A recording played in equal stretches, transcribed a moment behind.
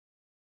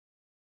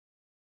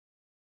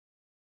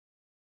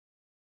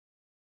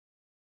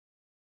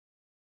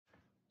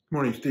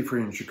Morning, Steve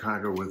Free in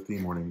Chicago with the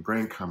morning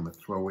grain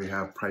comments. Well, we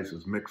have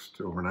prices mixed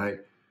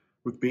overnight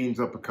with beans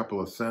up a couple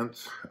of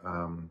cents,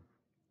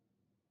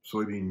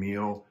 soybean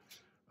meal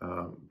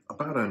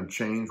about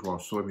unchanged while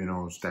soybean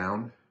oil is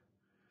down.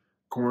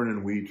 Corn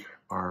and wheat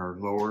are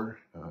lower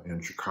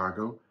in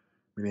Chicago.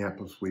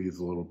 Minneapolis wheat is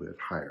a little bit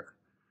higher.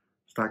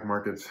 Stock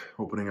market's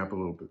opening up a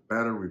little bit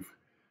better. We've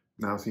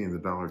now seen the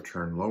dollar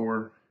turn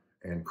lower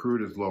and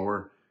crude is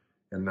lower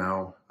and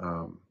now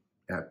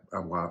at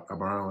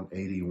around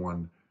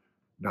 $81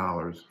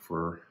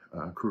 for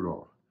crude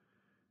oil.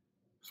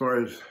 As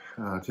far as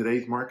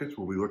today's markets,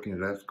 we'll be looking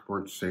at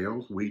export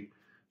sales. Wheat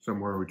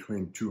somewhere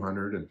between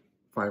 200 and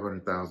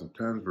 500,000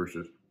 tons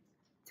versus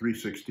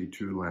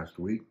 362 last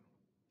week.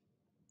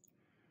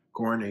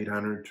 Corn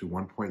 800 to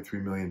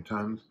 1.3 million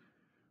tons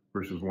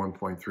versus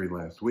 1.3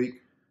 last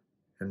week.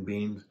 And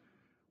beans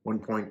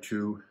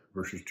 1.2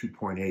 versus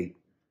 2.8,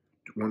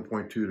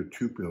 1.2 to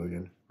 2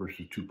 billion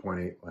versus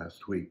 2.8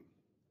 last week.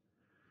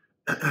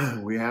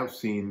 We have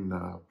seen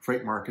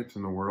freight markets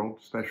in the world,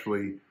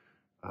 especially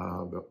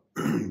the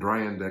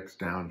dry index,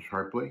 down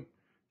sharply,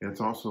 and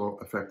it's also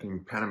affecting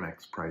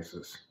Panamax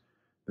prices.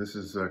 This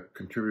has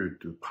contributed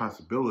to the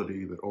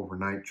possibility that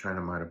overnight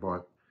China might have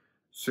bought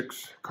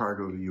 6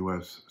 cargoes of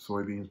U.S.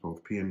 soybeans,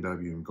 both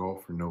PNW and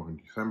Gulf, for November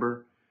and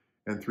December,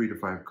 and 3 to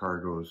 5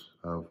 cargoes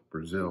of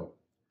Brazil.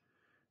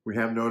 We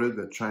have noted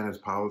that China's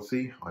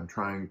policy on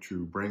trying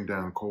to bring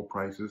down coal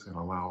prices and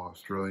allow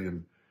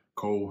Australian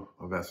coal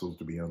vessels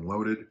to be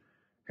unloaded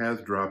has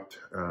dropped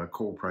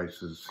coal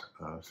prices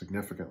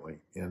significantly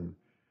in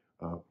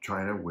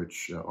China,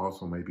 which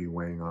also may be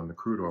weighing on the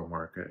crude oil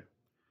market.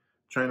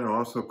 China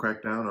also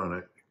cracked down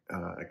on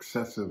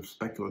excessive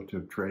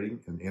speculative trading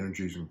in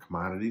energies and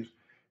commodities,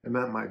 and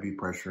that might be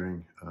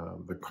pressuring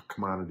the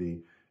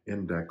commodity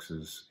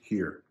indexes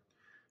here.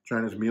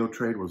 China's meal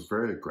trade was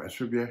very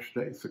aggressive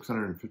yesterday,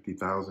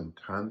 650,000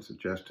 tons,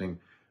 suggesting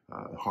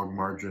hog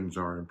margins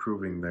are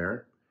improving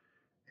there.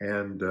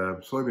 And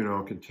soybean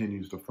oil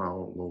continues to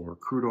follow lower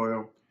crude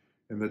oil,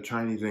 and the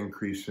Chinese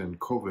increase in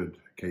COVID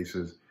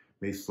cases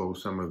may slow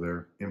some of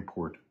their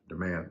import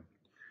demand.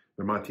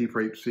 The Motif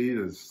rapeseed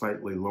is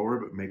slightly lower,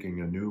 but making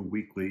a new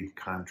weekly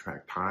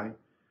contract high,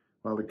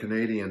 while the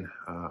Canadian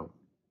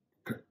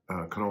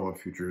canola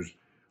futures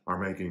are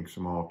making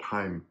some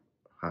all-time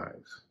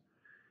highs.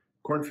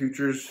 Corn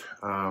futures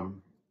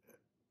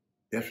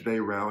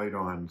yesterday rallied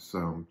on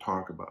some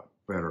talk about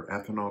better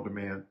ethanol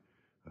demand,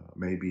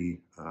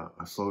 maybe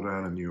a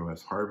slowdown in the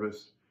U.S.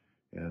 harvest,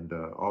 and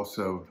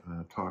also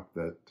talk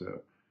that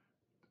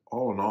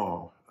all in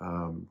all,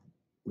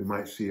 we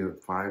might see a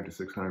 500 to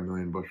 600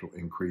 million bushel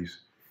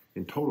increase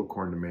in total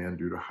corn demand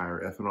due to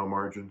higher ethanol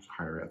margins,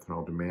 higher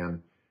ethanol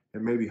demand,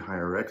 and maybe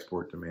higher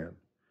export demand.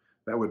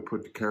 That would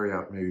put the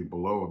carryout maybe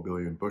below 1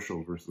 billion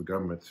bushels versus the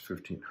government's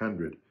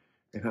 1,500.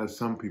 It has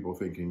some people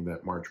thinking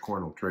that March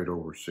corn will trade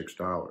over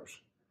 $6.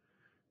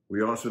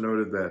 We also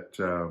noted that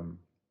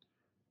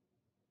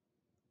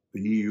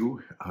the EU,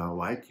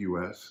 like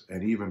US,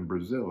 and even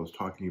Brazil is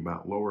talking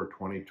about lower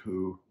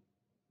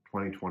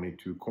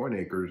 2022 corn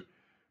acres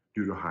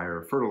due to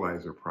higher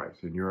fertilizer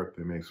price. In Europe,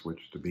 they may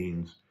switch to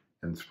beans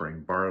and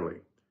spring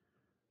barley.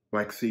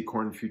 Black Sea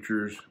corn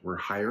futures were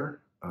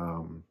higher,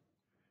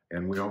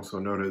 and we also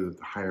noted that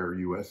the higher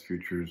US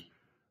futures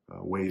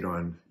weighed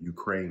on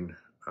Ukraine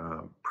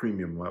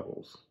premium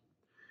levels.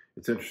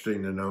 It's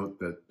interesting to note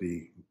that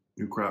the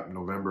new crop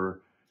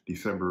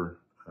November-December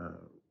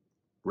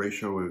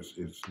ratio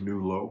is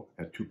new low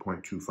at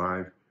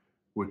 2.25,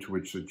 which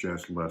would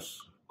suggest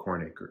less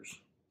corn acres.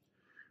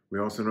 We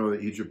also know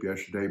that Egypt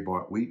yesterday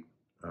bought wheat,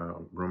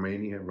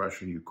 Romania,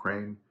 Russia,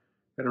 Ukraine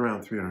at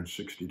around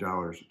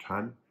 $360 a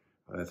ton.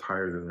 That's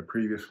higher than the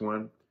previous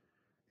one.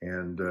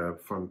 And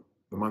from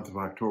the month of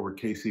October,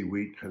 KC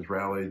wheat has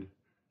rallied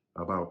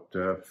about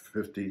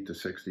 50 to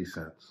 60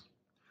 cents.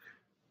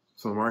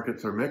 So the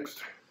markets are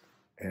mixed,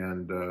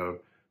 and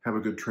have a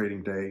good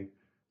trading day.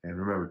 And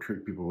remember,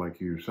 treat people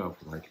like you yourself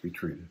would like to be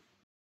treated.